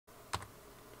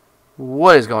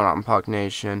What is going on, Puck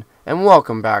Nation, and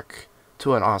welcome back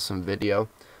to an awesome video.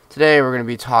 Today we're going to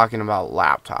be talking about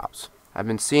laptops. I've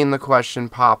been seeing the question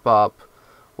pop up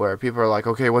where people are like,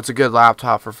 okay, what's a good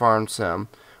laptop for Farm Sim?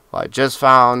 Well, I just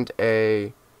found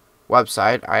a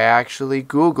website. I actually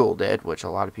Googled it, which a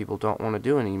lot of people don't want to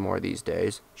do anymore these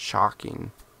days.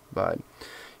 Shocking. But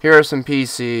here are some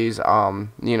PCs.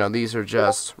 These are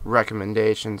just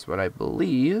recommendations, but I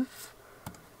believe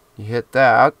you hit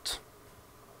that.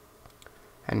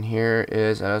 And here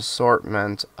is an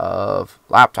assortment of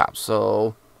laptops.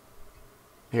 So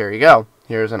here you go.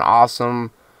 Here's an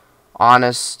awesome,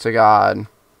 honest to God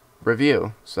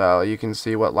review. So you can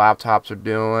see what laptops are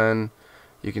doing.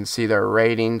 You can see their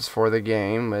ratings for the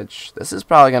game, which this is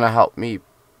probably going to help me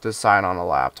decide on a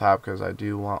laptop because I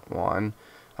do want one.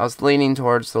 I was leaning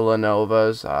towards the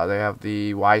Lenovo's. They have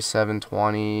the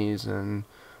Y720s and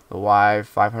the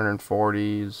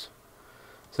Y540s.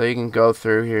 So you can go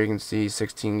through here, you can see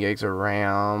 16 gigs of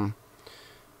RAM.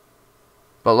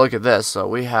 But look at this. So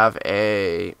we have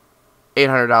a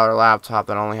 $800 laptop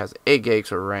that only has 8 gigs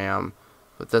of RAM,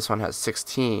 but this one has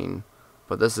 16.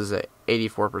 But this is a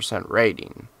 84%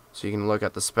 rating. So you can look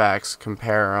at the specs,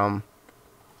 compare them.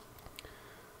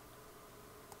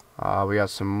 We got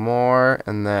some more,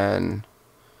 and then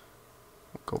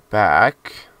we'll go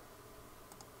back.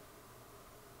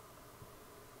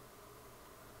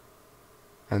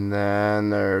 And then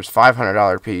there's $500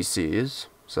 PCs.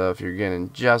 So if you're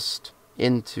getting just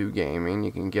into gaming,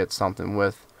 you can get something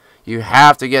with... You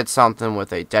have to get something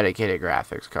with a dedicated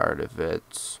graphics card. If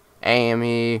it's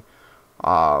AME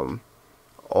or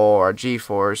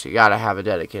GeForce, you gotta have a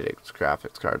dedicated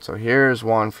graphics card. So here's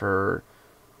one for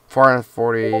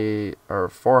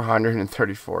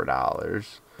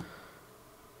 $434.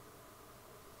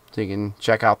 So you can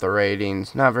check out the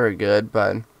ratings. Not very good,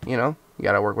 but you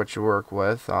gotta work what you work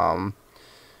with.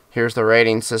 Here's the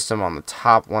rating system on the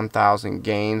top 1,000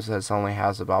 games. This only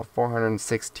has about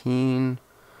 416.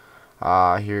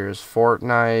 Here's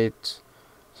Fortnite.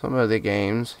 Some of the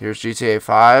games. Here's GTA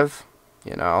 5.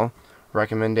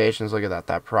 Recommendations. Look at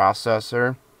that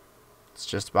processor. It's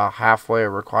just about halfway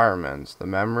of requirements. The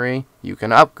memory, you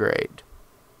can upgrade.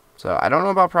 So I don't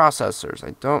know about processors.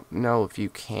 I don't know if you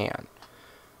can.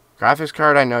 Graphics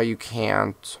card, I know you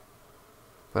can't.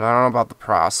 But I don't know about the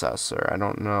processor. I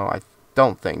don't know. I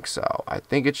don't think so. I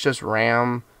think it's just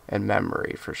RAM and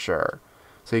memory for sure.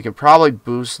 So you can probably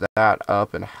boost that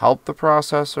up and help the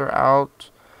processor out.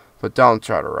 But don't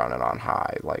try to run it on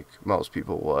high like most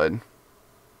people would.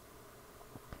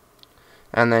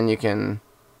 And then you can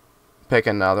pick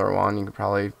another one. You can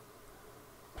probably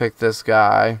pick this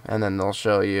guy. And then they'll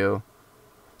show you.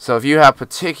 So if you have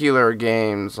particular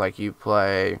games like you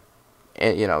play,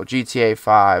 GTA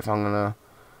 5. I'm going to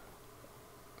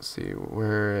see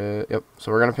where yep,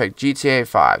 so we're gonna pick GTA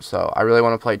 5. So I really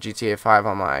want to play GTA 5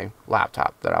 on my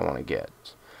laptop that I want to get.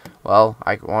 Well,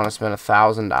 I want to spend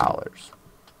 $1,000.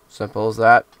 Simple as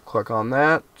that. Click on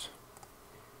that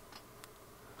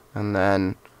and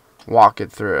then walk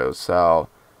it through. So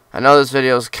I know this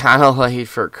video is kind of late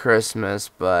for Christmas,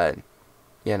 but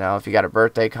if you got a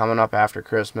birthday coming up after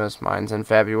Christmas, mine's in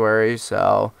February,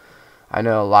 so I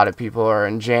know a lot of people are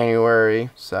in January,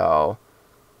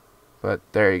 but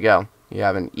there you go. You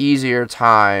have an easier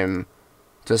time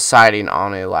deciding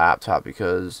on a laptop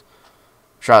because,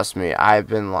 trust me, I've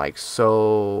been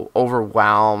so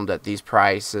overwhelmed at these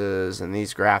prices and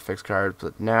these graphics cards.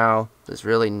 But now this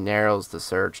really narrows the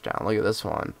search down. Look at this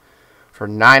one. For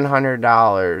 $900,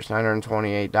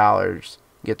 $928,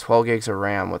 you get 12 gigs of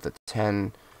RAM with a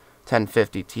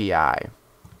 1050 Ti.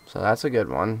 So that's a good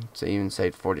one. So even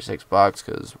save $46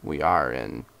 because we are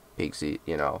in peak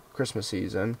Christmas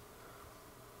season.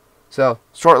 So,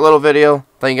 short little video.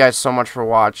 Thank you guys so much for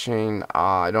watching.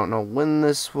 I don't know when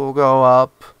this will go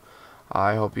up.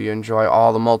 I hope you enjoy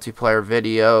all the multiplayer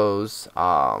videos.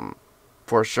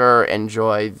 For sure,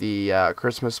 enjoy the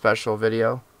Christmas special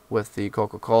video with the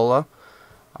Coca-Cola.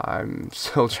 I'm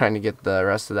still trying to get the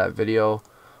rest of that video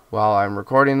while I'm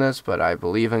recording this, but I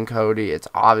believe in Cody. It's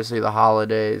obviously the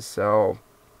holidays, so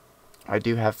I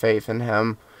do have faith in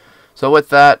him. So with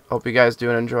that, hope you guys do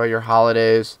enjoy your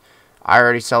holidays. I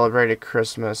already celebrated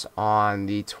Christmas on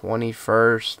the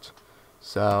 21st,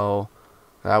 so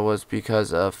that was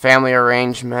because of family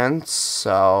arrangements,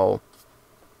 so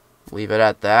leave it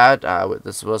at that.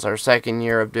 This was our second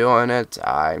year of doing it.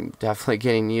 I'm definitely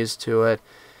getting used to it.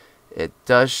 It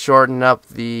does shorten up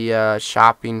the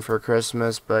shopping for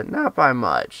Christmas, but not by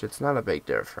much. It's not a big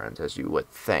difference, as you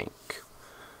would think.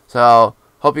 So,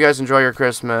 hope you guys enjoy your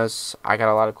Christmas. I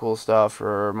got a lot of cool stuff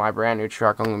for my brand new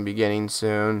truck I'm going to be getting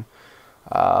soon.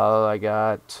 I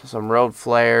got some road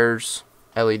flares,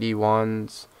 LED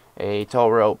ones, a tow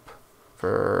rope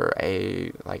for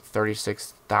a like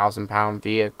 36,000 pound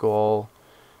vehicle,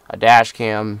 a dash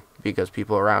cam because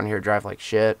people around here drive like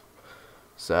shit.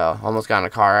 So almost got in a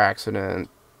car accident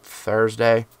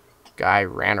Thursday. Guy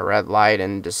ran a red light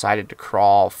and decided to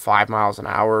crawl 5 miles an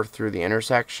hour through the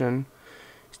intersection.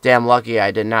 He's damn lucky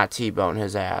I did not T-bone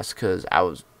his ass because I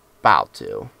was about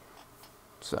to.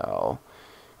 So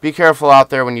be careful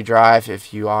out there when you drive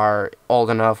if you are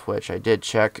old enough, which I did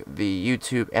check the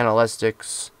YouTube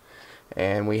analytics,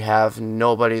 and we have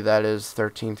nobody that is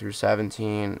 13 through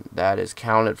 17 that is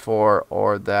counted for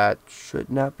or that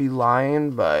should not be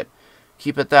lying, but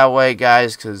keep it that way,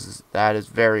 guys, because that is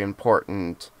very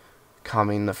important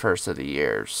coming the first of the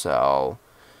year. So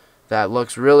that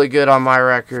looks really good on my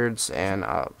records and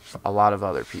a lot of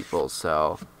other people's,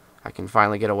 so I can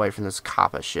finally get away from this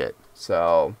COPPA shit.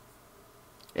 So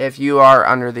if you are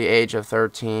under the age of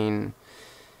 13,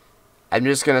 I'm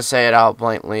just going to say it out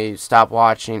blatantly, stop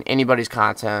watching anybody's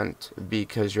content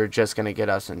because you're just going to get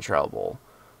us in trouble.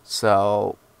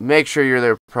 So make sure you're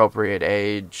the appropriate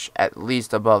age, at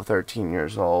least above 13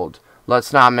 years old.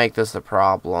 Let's not make this a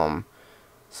problem.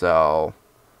 So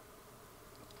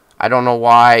I don't know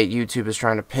why YouTube is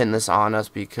trying to pin this on us,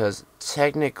 because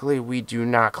technically we do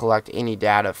not collect any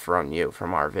data from you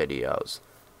from our videos.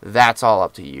 That's all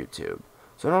up to YouTube.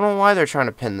 So I don't know why they're trying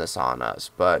to pin this on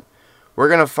us, but we're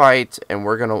gonna fight and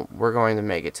we're going to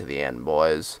make it to the end,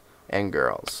 boys and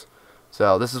girls.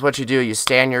 So this is what you do: you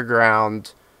stand your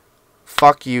ground.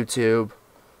 Fuck YouTube,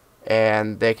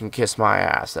 and they can kiss my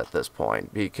ass at this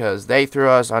point because they threw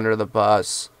us under the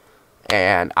bus,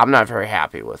 and I'm not very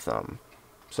happy with them.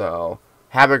 So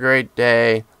have a great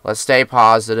day. Let's stay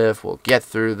positive. We'll get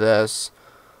through this.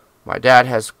 My dad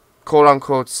has quote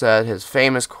unquote said, his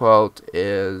famous quote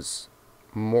is,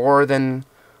 more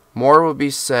will be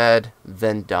said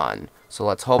than done. So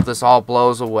let's hope this all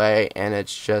blows away and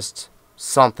it's just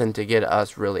something to get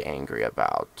us really angry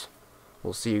about.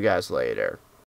 We'll see you guys later.